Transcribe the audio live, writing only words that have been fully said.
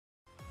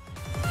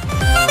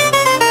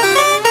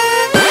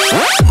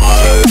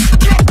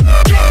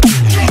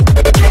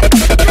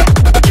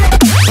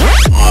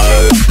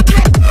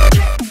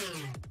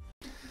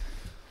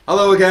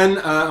again,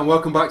 and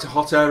welcome back to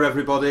Hot Air,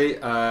 everybody.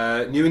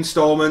 New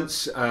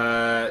instalments,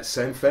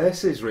 same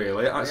faces,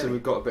 really. Actually,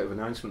 we've got a bit of an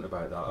announcement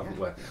about that, haven't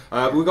we?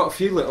 We've got a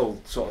few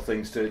little sort of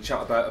things to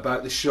chat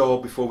about the show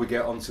before we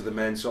get onto the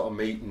main sort of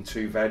meat and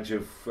to veg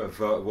of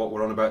what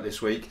we're on about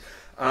this week.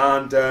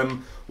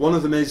 And one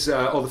of them is,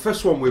 or the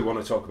first one we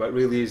want to talk about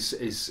really is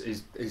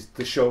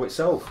the show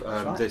itself,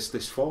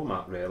 this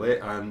format really.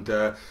 And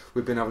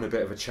we've been having a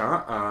bit of a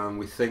chat, and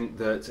we think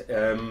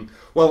that,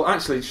 well,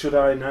 actually, should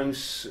I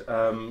announce?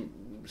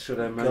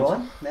 Go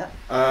on,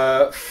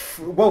 yeah.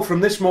 Well,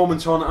 from this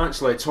moment on,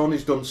 actually,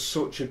 Tony's done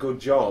such a good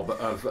job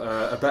of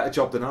a better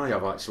job than I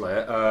have, actually.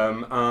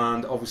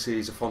 And obviously,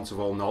 he's a font of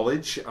all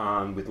knowledge,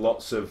 and with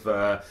lots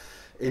of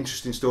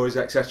interesting stories,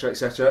 etc.,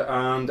 etc.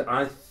 And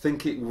I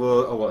think it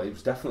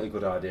was definitely a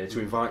good idea to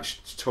invite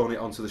Tony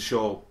onto the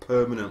show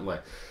permanently.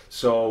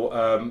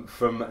 So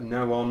from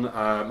now on,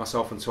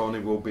 myself and Tony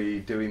will be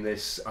doing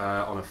this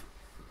on a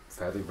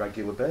fairly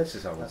regular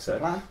basis, I would say.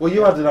 Well,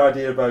 you had an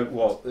idea about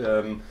what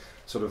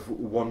sort of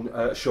one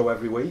show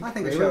every week. I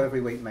think a show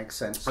every week makes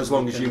sense. As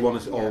long as you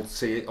want to all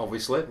see it,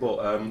 obviously.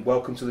 But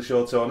welcome to the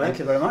show, Tony. Thank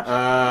you very much.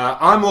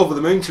 I'm over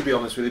the moon, to be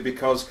honest with you,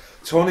 because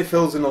Tony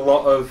fills in a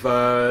lot of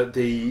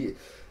the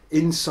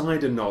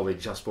insider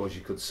knowledge, I suppose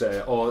you could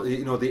say, or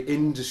the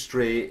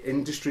industry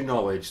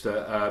knowledge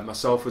that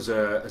myself as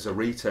a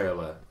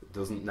retailer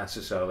doesn't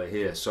necessarily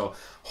hear. So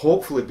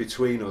hopefully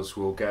between us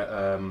we'll get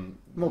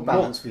more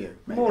balanced view,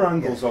 more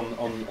angles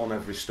on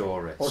every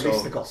story, or at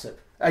least the gossip.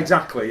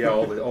 Exactly, yeah,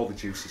 all the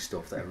juicy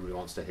stuff that everybody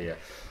wants to hear.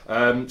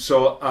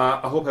 So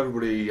I hope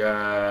everybody.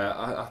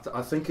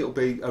 I think it'll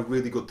be a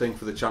really good thing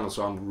for the channel.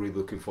 So I'm really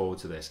looking forward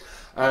to this.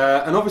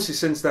 And obviously,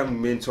 since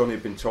then, me and Tony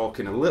have been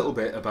talking a little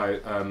bit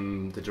about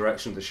the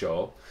direction of the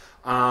show,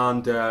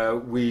 and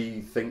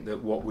we think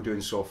that what we're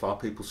doing so far,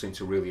 people seem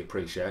to really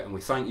appreciate, and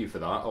we thank you for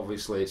that.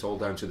 Obviously, it's all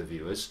down to the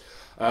viewers,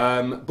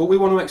 but we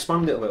want to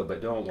expand it a little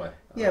bit, don't we?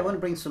 Yeah, I want to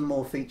bring some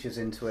more features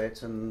into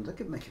it and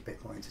make it a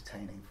bit more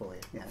entertaining for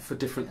you. Yeah. For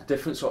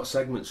different sort of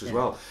segments as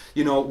well.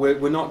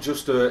 We're not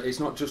just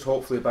it's not just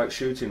hopefully about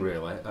shooting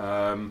really.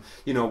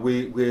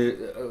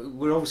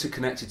 We're obviously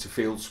connected to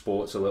field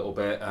sports a little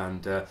bit,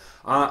 and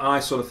I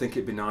sort of think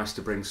it'd be nice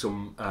to bring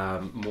some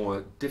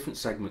more different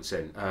segments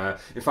in.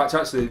 In fact,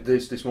 actually,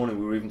 this morning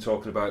we were even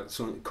talking about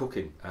some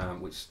cooking,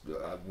 which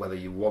whether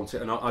you want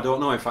it or not, I don't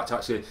know. In fact,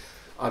 actually,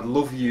 I'd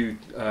love you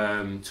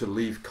to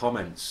leave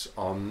comments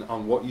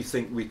on what you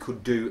think we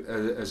could do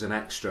as an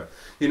extra.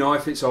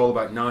 If it's all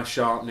about knife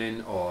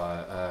sharpening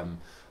or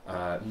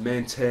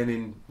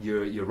maintaining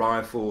your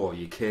rifle or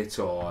your kit,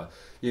 or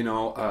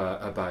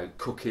about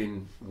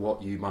cooking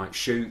what you might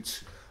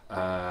shoot,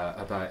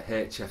 about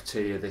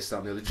HFT or this, that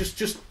and the other.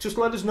 Just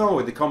let us know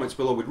in the comments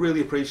below. We'd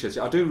really appreciate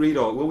it. I do read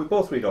all. Well, we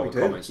both read all the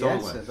comments,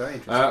 don't we? Very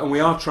interesting. And we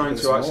are trying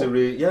to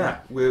actually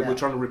we're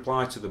trying to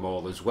reply to them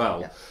all as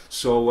well. Yeah.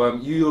 So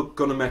you're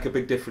going to make a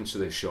big difference to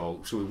this show.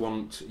 So we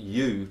want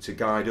you to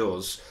guide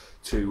us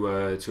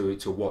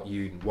to what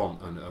you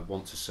want and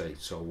want to see.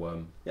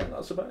 So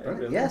that's about it.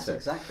 Really, yes,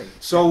 exactly.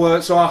 So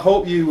I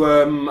hope you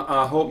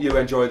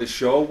enjoy the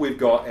show. We've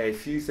got a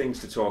few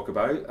things to talk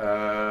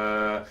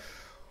about.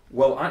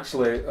 Well,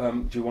 actually,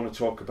 do you want to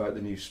talk about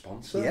the new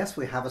sponsor? Yes,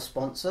 we have a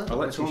sponsor. The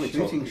British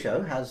Shooting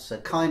Show has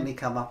kindly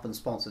come up and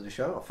sponsored the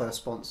show, our first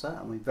sponsor,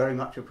 and we very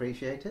much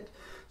appreciate it.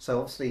 So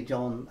obviously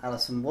John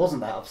Allison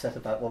wasn't that upset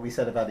about what we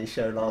said about his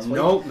show last week.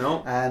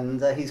 No.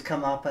 And he's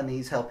come up and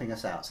he's helping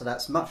us out. So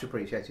that's much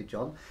appreciated,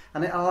 John.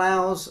 And it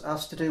allows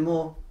us to do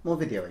more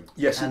videoing.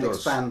 Yes, and it does.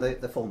 Expand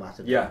the format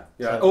of it. Yeah.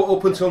 So,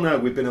 up until now,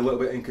 we've been a little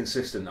bit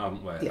inconsistent,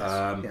 haven't we?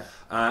 Yes.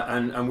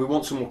 And we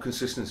want some more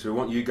consistency. We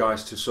want you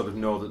guys to sort of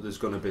know that there's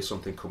going to be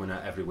something coming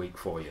out every week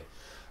for you.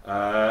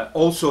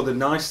 Also, the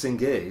nice thing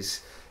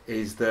is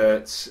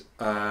that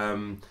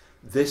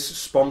this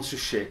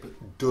sponsorship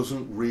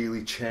doesn't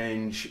really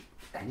change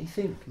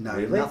anything. No,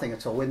 really. Nothing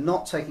at all. We're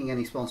not taking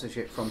any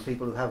sponsorship from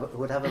people who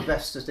would have a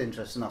vested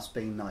interest in us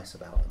being nice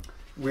about them.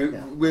 We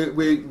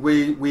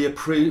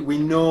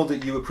know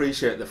that you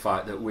appreciate the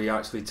fact that we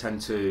actually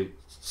tend to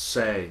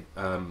say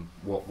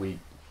what we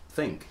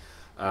think,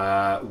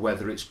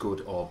 whether it's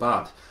good or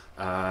bad.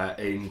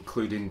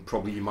 Including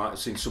probably you might have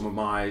seen some of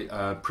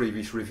my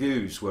previous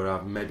reviews where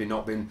I've maybe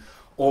not been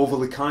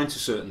overly kind to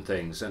certain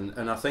things,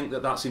 and I think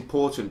that that's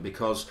important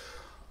because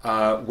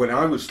when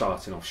I was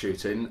starting off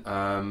shooting,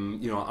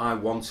 I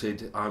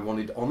wanted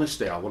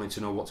honesty. I wanted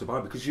to know what to buy,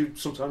 because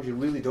sometimes you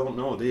really don't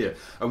know, do you?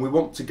 And we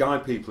want to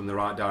guide people in the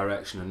right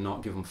direction and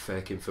not give them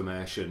fake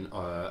information.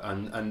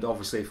 And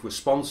obviously, if we're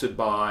sponsored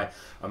by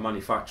a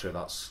manufacturer,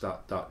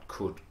 that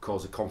could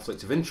cause a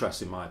conflict of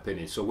interest, in my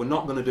opinion. So we're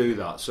not going to do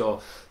that.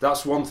 So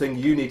that's one thing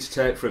you need to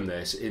take from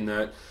this. In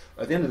that,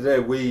 at the end of the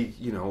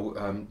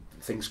day,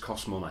 things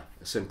cost money,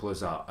 as simple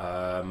as that.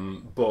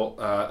 But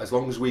as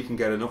long as we can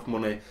get enough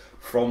money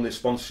from this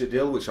sponsorship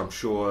deal, which I'm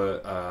sure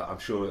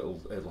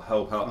it'll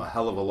help out a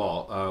hell of a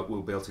lot,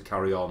 we'll be able to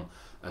carry on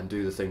and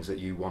do the things that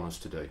you want us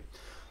to do.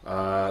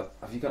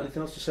 Have you got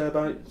anything else to say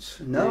about?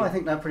 No, I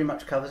think that pretty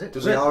much covers it.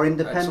 Does we it? are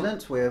independent.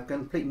 Excellent. We're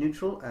completely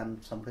neutral,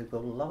 and some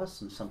people love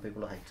us, and some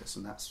people hate us,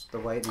 and that's the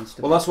way it needs to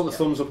be. Well, that's what the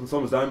thumbs up and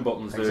thumbs down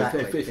buttons do.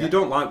 Exactly, If you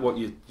don't like what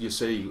you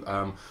see,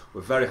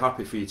 we're very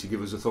happy for you to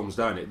give us a thumbs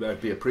down.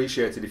 It'd be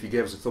appreciated if you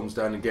gave us a thumbs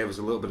down and gave us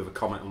a little bit of a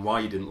comment on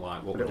why you didn't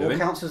like what But we're it all doing.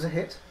 counts as a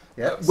hit.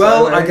 Yeah.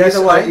 Well, So, I guess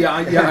either way.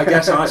 I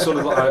guess I sort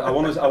of I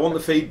want the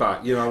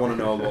feedback. I want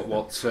to know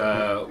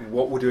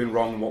what we're doing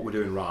wrong and what we're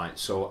doing right.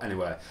 So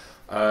anyway,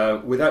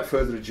 without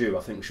further ado,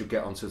 I think we should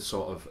get on to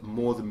sort of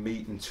more the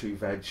meat and two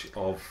veg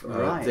of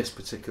Right. this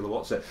particular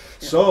what's it.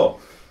 Yeah. So,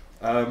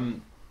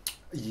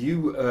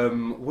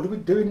 what are we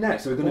doing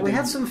next? Are we going Well, to we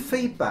had some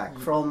feedback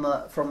from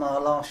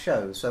our last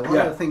show. So one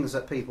Yeah. of the things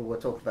that people were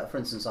talking about, for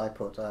instance, I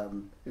put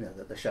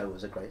that the show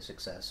was a great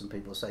success, and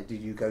people say,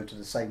 "Did you go to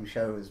the same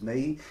show as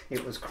me?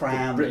 It was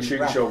crammed." British and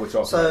Shooting Show we're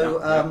talking So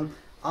about now.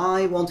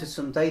 I wanted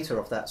some data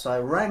of that, so I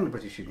rang the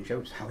British Shooting Show,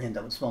 which is how we end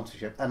up with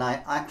sponsorship, and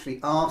I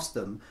actually asked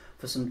them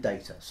for some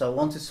data. So I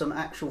wanted some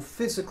actual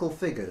physical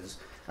figures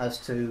as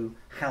to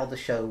how the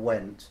show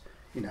went.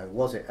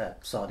 Was it a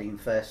sardine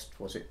fest?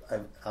 Was it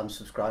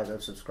unsubscribed,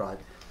 oversubscribed?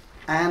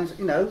 And,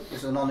 this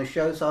is an honest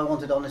show, so I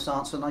wanted honest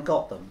answers, and I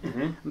got them.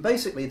 Mm-hmm. And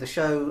basically, the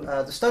show,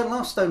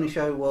 last Stoney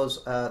show was,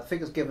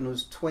 figures given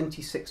was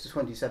 26 to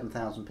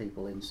 27,000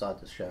 people inside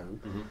the show.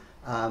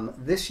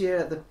 Mm-hmm. This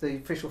year, the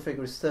official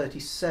figure is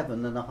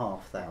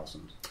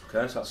 37,500.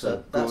 Okay,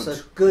 so That's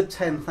a good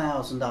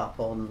 10,000 up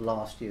on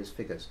last year's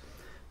figures.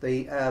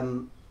 The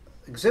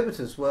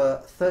exhibitors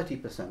were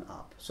 30%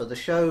 up. So the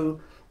show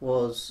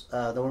was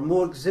there were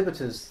more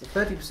exhibitors,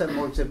 30%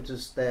 more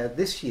exhibitors there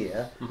this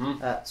year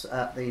Mm-hmm. at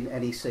the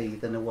NEC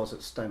than there was at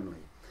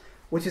Stoneleigh,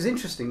 which is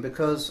interesting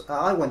because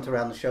I went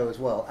around the show as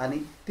well, and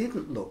it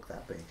didn't look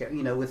that big.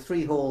 With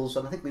 3 halls,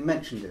 and I think we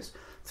mentioned this,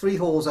 3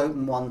 halls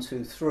open 1,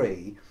 2,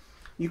 3.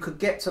 You could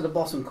get to the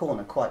bottom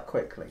corner quite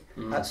quickly.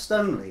 Mm. At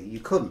Stoneleigh, you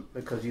couldn't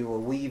because you were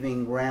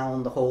weaving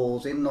round the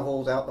halls, in the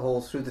halls, out the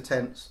halls, through the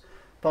tents,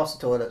 past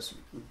the toilets,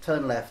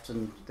 turn left,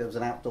 and there was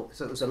an outdoor.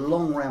 So it was a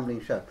long,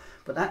 rambling show.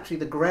 But actually,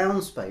 the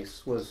ground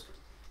space was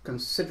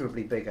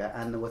considerably bigger,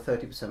 and there were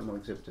 30% more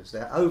exhibitors.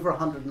 There are over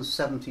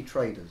 170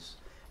 traders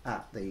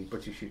at the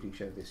British Shooting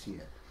Show this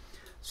year.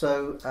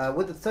 So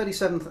with the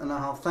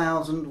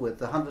 37,500, with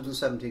the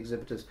 170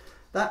 exhibitors,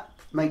 that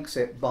makes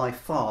it by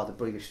far the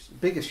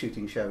biggest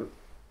shooting show,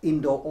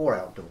 indoor or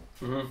outdoor,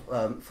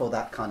 Mm-hmm. for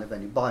that kind of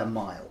venue, by a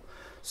mile.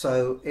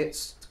 So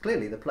it's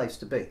clearly the place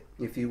to be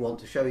if you want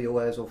to show your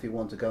wares or if you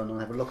want to go and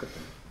have a look at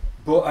them.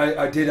 But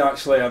I did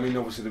actually,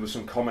 obviously there were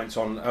some comments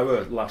on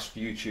our last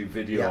YouTube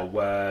video Yeah.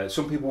 where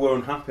some people were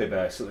unhappy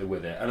basically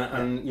with it,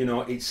 and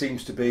it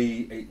seems to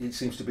be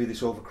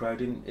this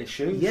overcrowding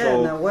issue. Yeah,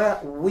 so, now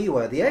where we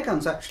were, the air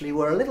guns actually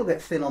were a little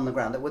bit thin on the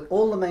ground.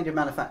 All the major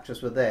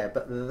manufacturers were there,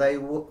 but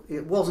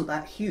it wasn't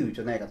that huge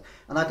an air gun.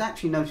 And I'd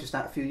actually noticed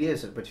that a few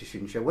years at the British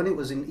Shooting Show,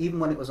 even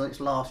when it was on its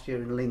last year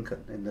in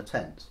Lincoln in the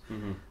tent.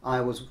 Mhm. I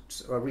was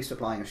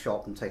resupplying a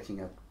shop and taking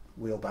a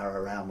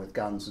wheelbarrow around with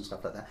guns and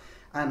stuff like that.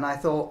 And I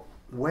thought,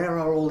 where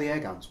are all the air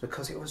guns?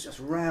 Because it was just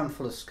rammed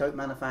full of scope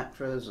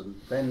manufacturers and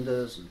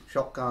vendors and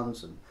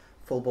shotguns and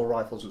full-bore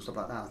rifles and stuff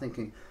like that. I'm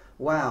thinking,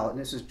 wow, and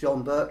this is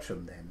John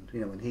Bertram then,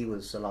 when he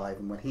was alive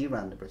and when he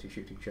ran the British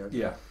Shooting Show.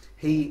 Yeah.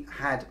 He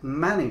had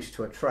managed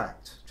to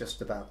attract just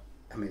about,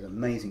 he's an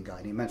amazing guy,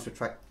 and he managed to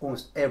attract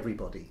almost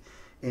everybody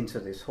into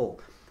this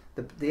hall.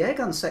 The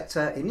airgun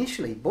sector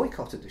initially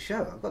boycotted the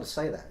show, I've got to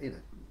say that.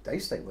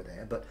 Daystate were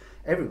there, but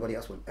everybody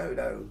else went, oh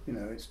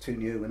no, it's too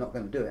new, we're not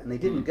going to do it. And they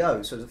didn't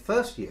go. So the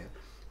first year,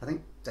 I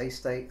think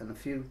Daystate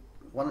and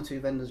one or two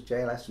vendors,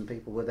 JLS and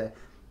people were there,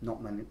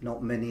 not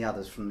many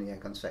others from the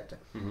airgun sector.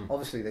 Mhm.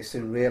 Obviously they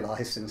soon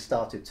realised and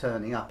started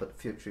turning up at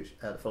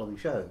the following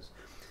shows.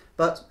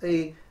 But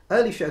the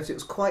early shows, it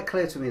was quite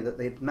clear to me that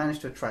they'd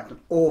managed to attract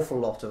an awful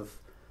lot of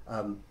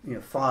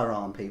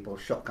firearm people,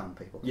 shotgun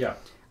people. Yeah.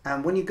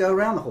 And when you go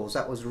around the halls,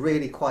 that was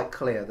really quite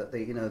clear that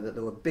that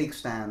there were big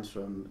stands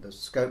from the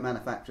scope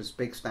manufacturers,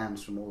 big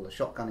stands from all the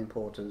shotgun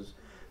importers.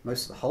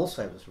 Most of the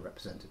wholesalers were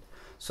represented.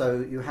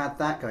 So you had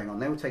that going on.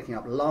 They were taking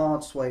up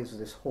large swathes of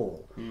this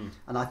hall. Mm.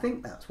 And I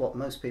think that's what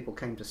most people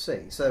came to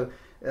see. So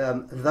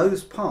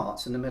those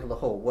parts in the middle of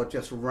the hall were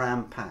just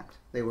ram-packed.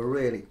 They were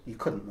really, you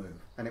couldn't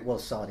move. And it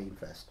was sardine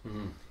fest.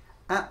 Mhm.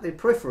 At the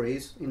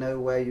peripheries,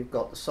 where you've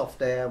got the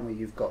soft air, where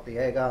you've got the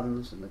air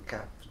guns and the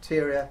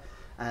cafeteria,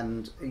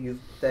 and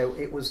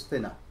it was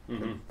thinner.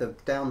 Mhm.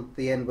 Down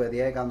the end where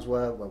the air guns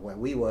were, where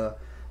we were,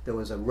 there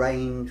was a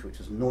range which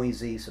was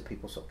noisy, so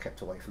people sort of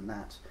kept away from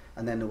that.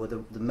 And then there were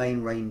the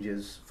main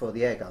ranges for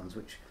the air guns,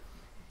 which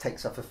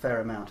takes up a fair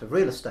amount of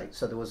real estate,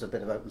 so there was a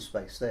bit of open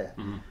space there.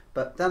 Mhm.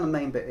 But down the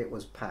main bit, it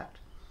was packed.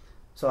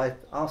 So I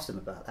asked him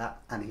about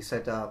that, and he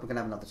said, we're going to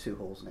have another 2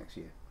 halls next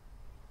year.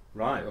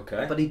 Right.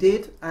 Okay. But he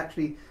did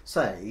actually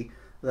say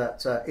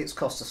that it's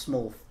cost a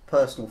small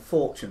personal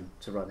fortune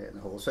to run it in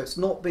the hall. So it's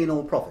not been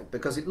all profit,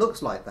 because it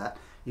looks like that.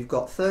 You've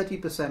got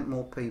 30%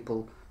 more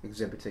people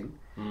exhibiting.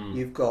 Mm.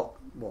 You've got,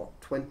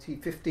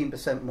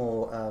 15%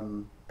 more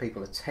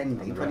people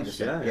attending, And the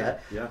rest, 20%.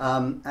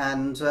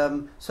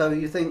 yeah. So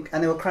you think,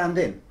 and they were crammed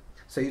in.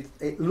 So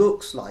it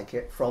looks like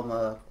it from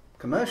a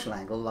commercial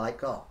angle,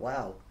 like, oh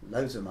wow,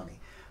 loads of money.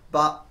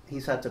 But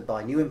he's had to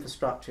buy new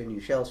infrastructure, new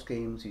shell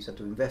schemes. He's had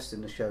to invest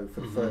in the show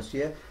for the first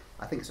year.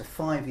 I think it's a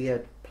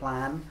 5-year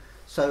plan.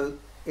 So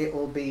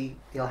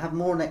he'll have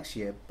more next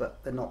year,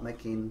 but they're not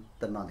making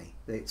the money.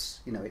 It's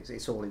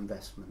all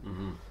investment.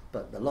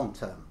 But the long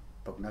term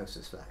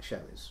prognosis for that show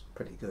is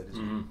pretty good,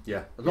 isn't it?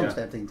 Yeah. As long as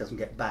everything doesn't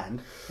get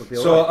banned, we'll be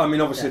all So right. I mean,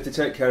 obviously, if they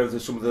take care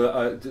of some of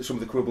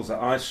the quibbles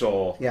that I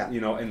saw,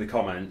 in the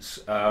comments,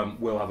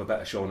 we'll have a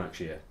better show next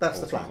year.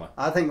 That's the plan.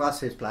 I think that's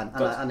his plan,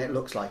 and it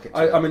looks like it.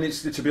 I mean,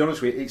 to be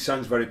honest with you, it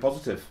sounds very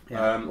positive.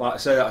 Yeah. Like I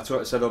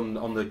said on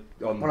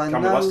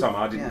camera last time,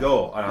 I didn't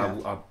go,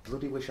 and I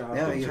bloody wish I had.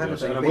 Yeah, done, you to had be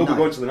honest. to, And I it'd will be be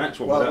going nice. to the next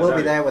one. Well, without we'll a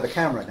be doubt. there with a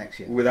camera next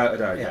year. Without a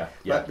doubt, yeah.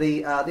 But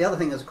the other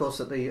thing is, of course,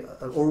 that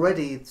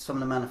already some of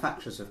the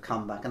manufacturers have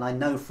come back, and I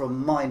know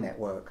from my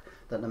network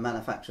that the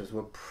manufacturers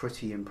were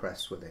pretty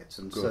impressed with it.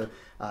 And Good. so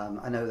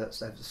I know that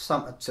it's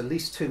at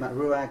least two,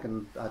 Ruag,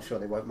 and I'm sure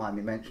they won't mind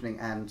me mentioning,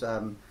 and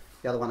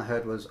the other one I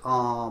heard was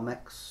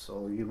Armex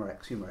or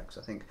Humorex,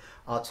 I think,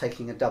 are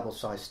taking a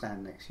double-sized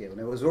stand next year. And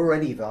it was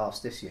already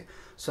vast this year.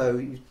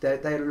 So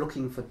they're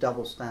looking for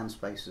double stand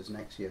spaces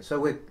next year. So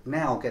we're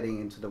now getting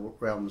into the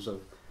realms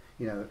of,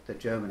 the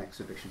German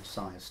exhibition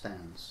size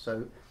stands.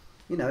 So,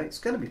 it's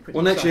going to be pretty.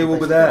 Well, next year we'll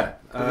be exciting.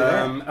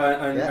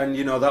 there, and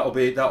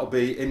that'll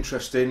be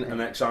interesting and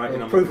exciting.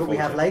 We'll I'm prove looking that we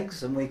have forward to it.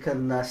 legs and we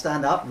can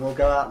stand up and we'll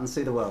go out and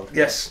see the world.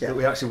 Yes, that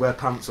we actually wear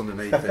pants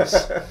underneath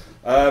this.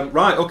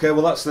 Right, okay,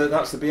 well that's the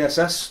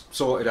BSS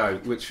sorted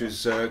out, which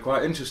is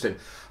quite interesting.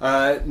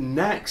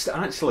 Next,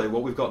 actually,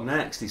 what we've got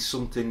next is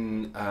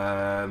something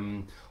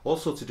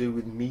also to do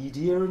with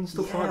media and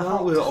stuff like that.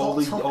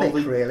 Hot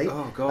topic, really.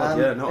 Oh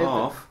God, not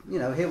half.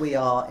 Here we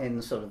are in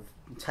sort of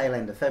tail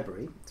end of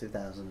February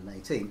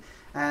 2018,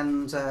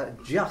 and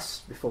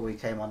just before we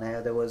came on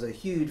air, there was a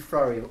huge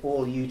flurry of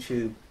all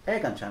YouTube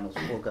airgun channels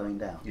all going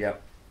down. Yeah.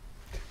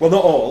 Well,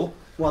 not all.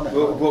 Well,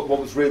 no, What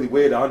was really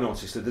weird, I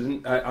noticed that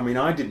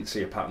I didn't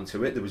see a pattern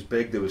to it. There was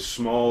big, there was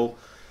small.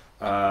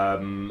 I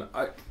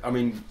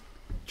mean,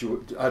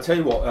 I'll tell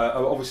you what.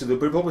 Obviously,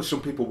 there'll be probably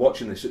some people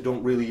watching this that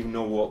don't really even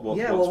know what's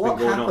been going on. What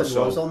happened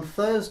was on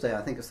Thursday,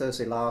 I think it was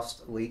Thursday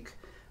last week,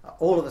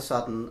 all of a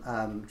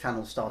sudden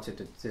channels started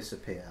to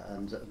disappear,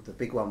 and the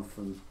big one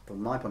from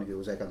my point of view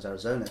was Airguns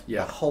Arizona.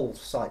 Yeah. The whole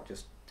site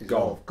just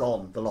dissolved,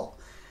 gone, the lot,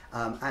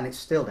 and it's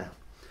still down.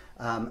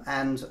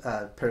 And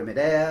Pyramid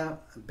Air,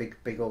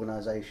 big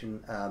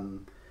organisation,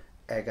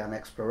 Airgun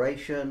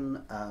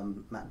Exploration,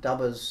 Matt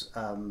Dubber's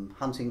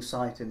hunting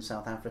site in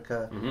South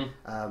Africa,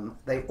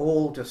 they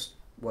all just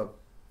were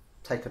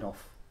taken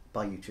off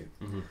by YouTube.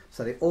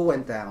 So they all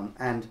went down,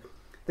 and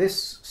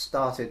this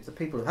started, the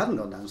people who hadn't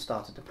gone down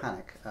started to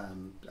panic,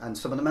 and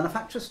some of the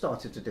manufacturers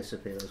started to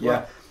disappear as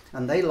well,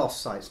 and they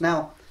lost sites.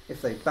 Now,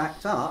 if they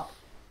backed up,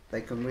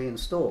 they can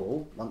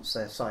reinstall once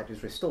their site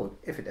is restored,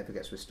 if it ever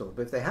gets restored.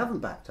 But if they haven't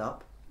backed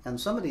up, and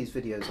some of these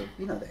videos are,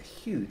 they're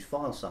huge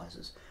file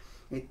sizes,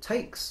 it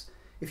takes,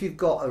 if you've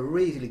got a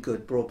really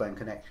good broadband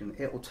connection,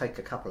 it will take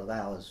a couple of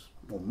hours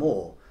or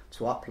more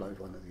to upload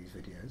one of these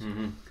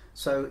videos.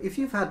 So if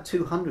you've had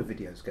 200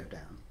 videos go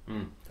down,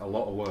 a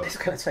lot of work. it's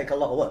going to take a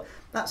lot of work.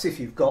 That's if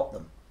you've got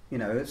them.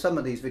 Some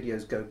of these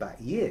videos go back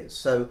years,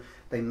 so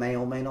they may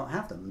or may not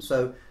have them.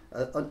 So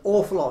an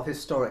awful lot of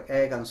historic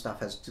airgun stuff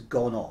has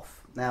gone off.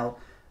 Now,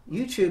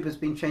 YouTube has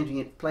been changing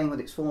it, playing with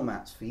its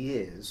formats for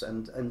years,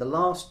 and in the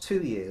last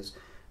 2 years,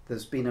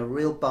 there's been a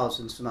real buzz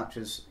in so much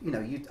as,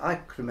 I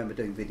could remember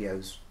doing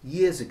videos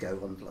years ago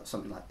on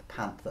something like the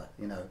Panther,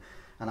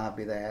 and I'd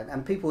be there,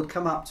 and people would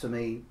come up to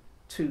me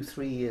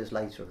 2-3 years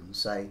later and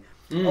say,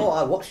 oh,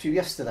 I watched you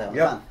yesterday on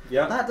that.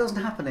 That doesn't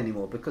happen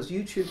anymore because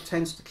YouTube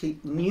tends to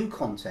keep new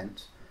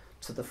content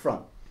to the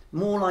front,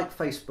 more like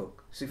Facebook.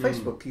 See,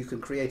 Facebook, you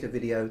can create a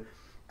video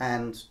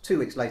and 2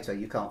 weeks later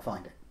you can't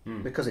find it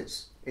because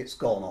it's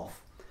gone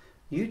off.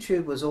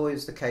 YouTube was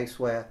always the case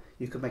where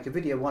you could make a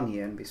video 1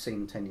 year and be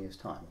seen 10 years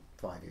time,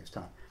 5 years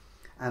time,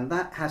 and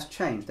that has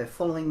changed. They're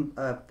following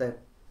their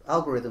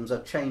algorithms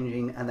are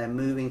changing, and they're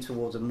moving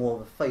towards a more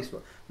of a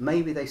Facebook.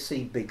 Maybe they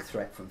see big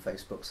threat from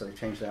Facebook, so they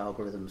change their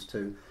algorithms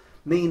to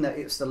mean that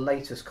it's the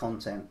latest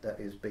content that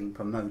is being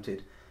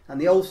promoted,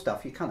 and the old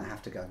stuff you kind of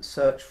have to go and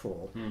search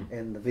for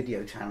in the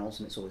video channels,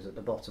 and it's always at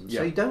the bottom.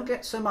 So you don't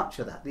get so much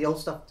of that. The old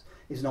stuff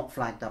is not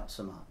flagged up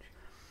so much.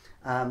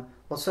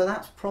 So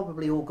that's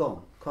probably all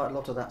gone. Quite a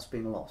lot of that's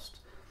been lost.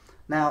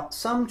 Now,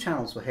 some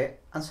channels were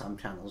hit and some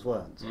channels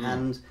weren't,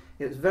 and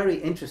it was very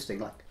interesting.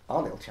 Like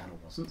our little channel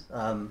wasn't,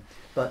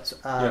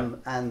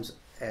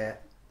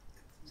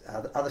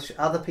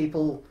 other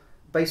people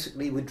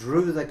basically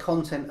withdrew their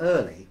content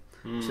early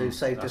to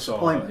save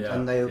disappointment,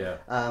 and they,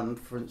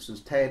 for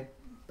instance, Ted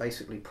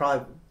basically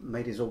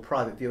made his all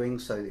private viewing,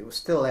 so it was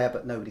still there,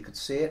 but nobody could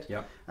see it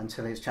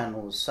until his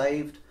channel was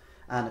saved,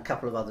 and a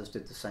couple of others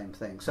did the same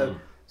thing. So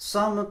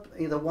some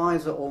either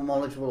wiser or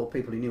knowledgeable or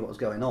people who knew what was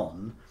going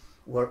on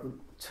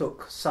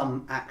took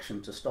some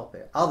action to stop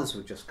it. Others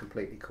were just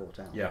completely caught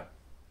out.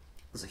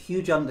 There's a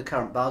huge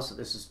undercurrent buzz that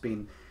this has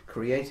been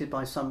created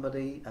by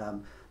somebody,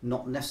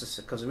 not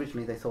necessarily because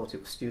originally they thought it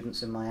was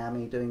students in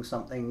Miami doing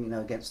something,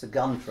 against the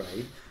gun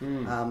trade,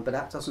 but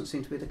that doesn't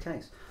seem to be the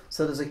case.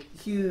 So there's a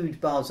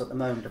huge buzz at the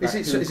moment about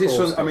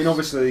I mean,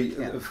 obviously,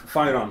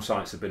 firearm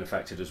sites have been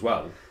affected as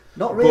well.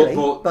 Not really,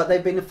 but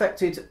they've been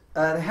affected.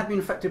 They had been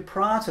affected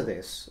prior to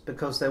this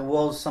because there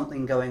was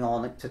something going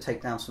on to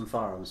take down some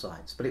firearm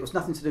sites, but it was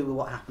nothing to do with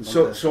what happened.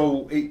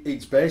 So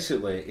it's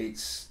basically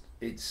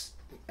it's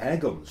air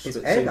guns. It's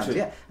air guns,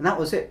 yeah, and that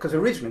was it. Because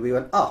originally we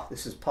went,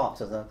 this is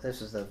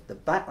the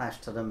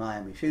backlash to the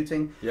Miami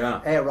shooting.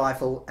 Yeah, air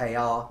rifle,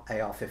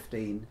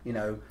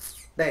 AR-15.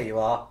 There you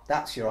are.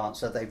 That's your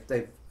answer.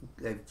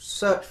 They've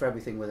searched for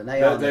everything with an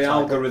AR. The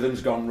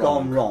algorithm's gone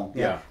wrong.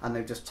 Yeah, and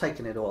they've just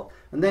taken it off.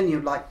 And then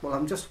you're like, well,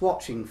 I'm just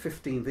watching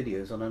 15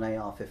 videos on an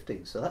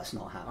AR-15, so that's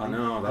not happening. I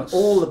know. And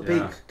all the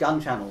big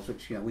gun channels,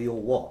 which we all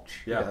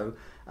watch,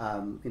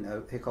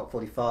 Hickok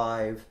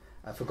 45.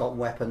 Forgotten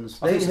Weapons.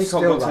 I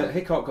think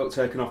Hickok got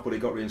taken off, but he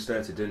got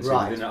reinstated, didn't he?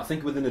 Right. I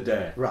think within a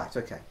day. Right.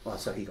 Okay. Well,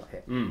 so he got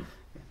hit.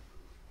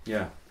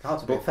 Yeah. Hard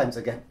to be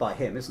offended by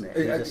him, isn't it?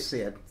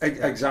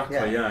 Exactly.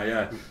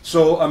 Yeah.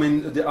 So I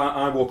mean,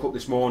 I woke up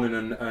this morning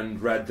and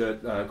read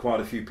that quite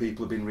a few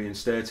people have been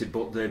reinstated,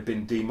 but they've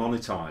been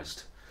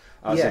demonetised.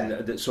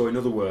 So in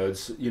other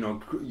words,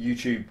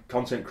 YouTube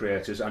content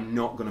creators are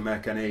not going to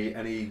make any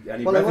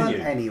well, revenue. They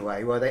weren't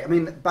anyway, were they? I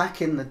mean,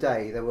 back in the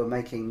day, they were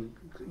making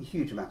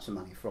huge amounts of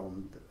money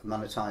from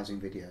monetising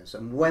videos,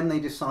 and when they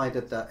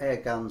decided that air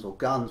guns or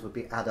guns would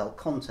be adult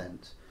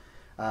content,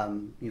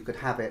 you could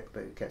have it,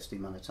 but it gets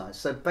demonetised.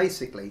 So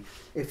basically,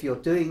 if you're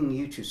doing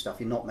YouTube stuff,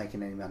 you're not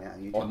making any money out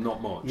of YouTube. Or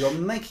not much. You're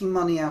making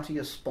money out of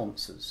your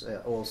sponsors,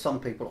 or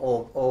some people,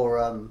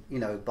 or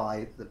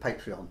by the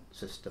Patreon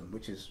system,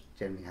 which is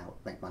generally how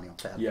they make money on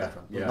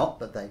Patreon. Well, not,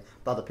 but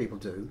other people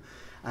do,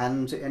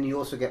 and you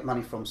also get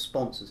money from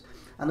sponsors.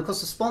 And of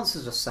course, the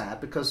sponsors are sad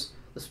because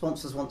the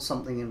sponsors want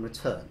something in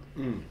return,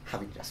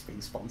 having just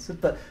been sponsored.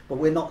 But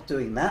we're not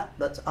doing that.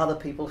 But other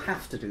people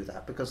have to do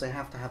that because they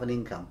have to have an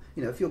income.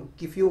 If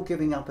you're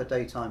giving up a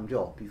daytime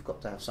job, you've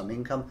got to have some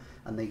income,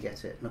 and they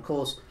get it. And of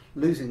course,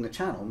 losing the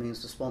channel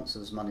means the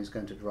sponsors' money is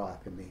going to dry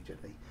up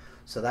immediately.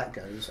 So that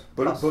goes.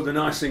 But the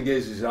nice thing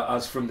is that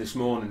as from this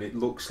morning, it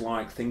looks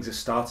like things are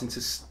starting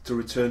to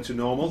return to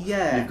normal.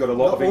 Yeah, you've got a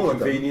lot of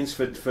inconvenience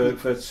for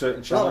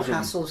certain channels. A lot of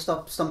hassle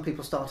stuff. Some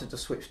people started to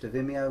switch to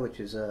Vimeo, which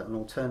is an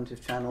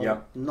alternative channel.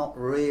 Yep. Not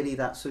really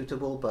that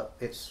suitable, but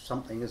it's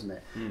something, isn't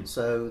it?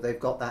 So they've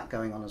got that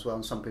going on as well.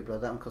 And some people are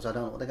down because I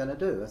don't know what they're going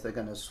to do if they're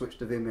going to switch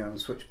to Vimeo and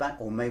switch back,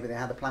 or maybe they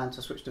had a plan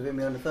to switch to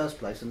Vimeo in the first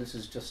place, and this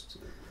is just.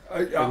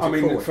 I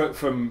mean,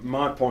 from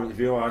my point of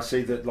view, I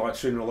see that like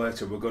sooner or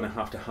later we're going to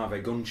have a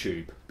gun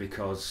tube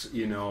because But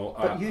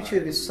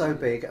YouTube is so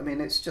big. I mean,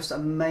 it's just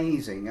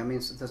amazing. I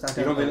mean, there's that.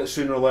 You don't think that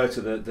sooner or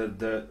later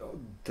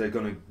they're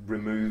going to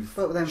remove?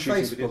 But then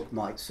Facebook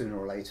might sooner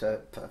or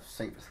later. I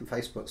think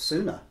Facebook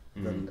sooner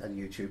than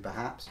YouTube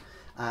perhaps.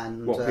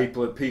 And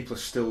people are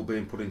still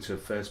being put into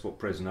Facebook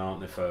prison,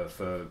 aren't they,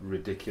 for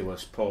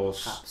ridiculous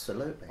posts?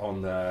 Absolutely.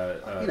 On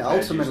their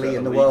ultimately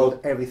in the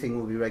world, everything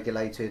will be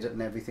regulated and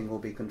everything will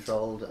be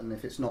controlled, and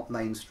if it's not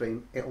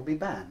mainstream, it will be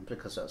banned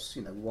because that's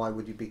why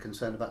would you be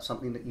concerned about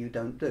something that you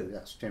don't do?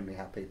 That's generally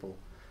how people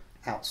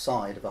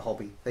outside of a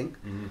hobby think.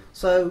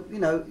 So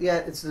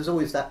there's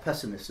always that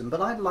pessimism,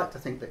 but I'd like to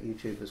think that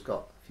YouTube has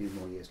got a few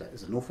more years left.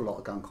 There's an awful lot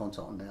of gun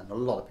content on there, and a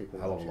lot of people.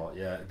 Hell of a lot,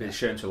 yeah. It'd be a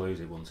shame to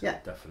lose it, wouldn't it? Yeah,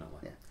 definitely.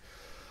 Yeah.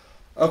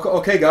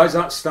 Okay, guys,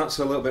 that's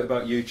a little bit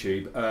about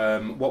YouTube.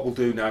 What we'll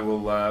do now,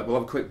 we'll have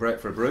a quick break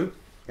for a brew,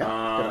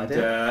 and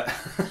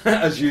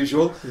as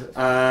usual,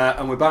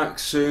 and we're back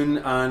soon,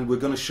 and we're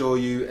going to show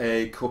you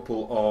a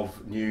couple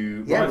of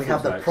new. Yeah, we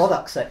have the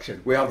product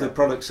section. We have the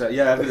product set.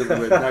 Yeah,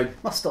 evidently. Now,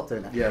 must stop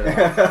doing that.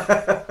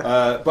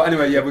 Yeah. But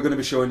anyway, we're going to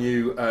be showing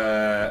you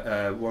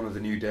one of the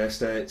new day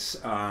states,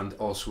 and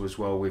also as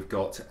well we've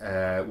got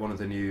one of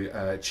the new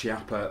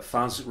Chiappa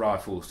Faz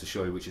rifles to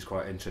show you, which is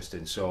quite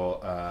interesting. So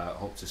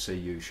hope to see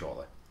you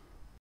shortly.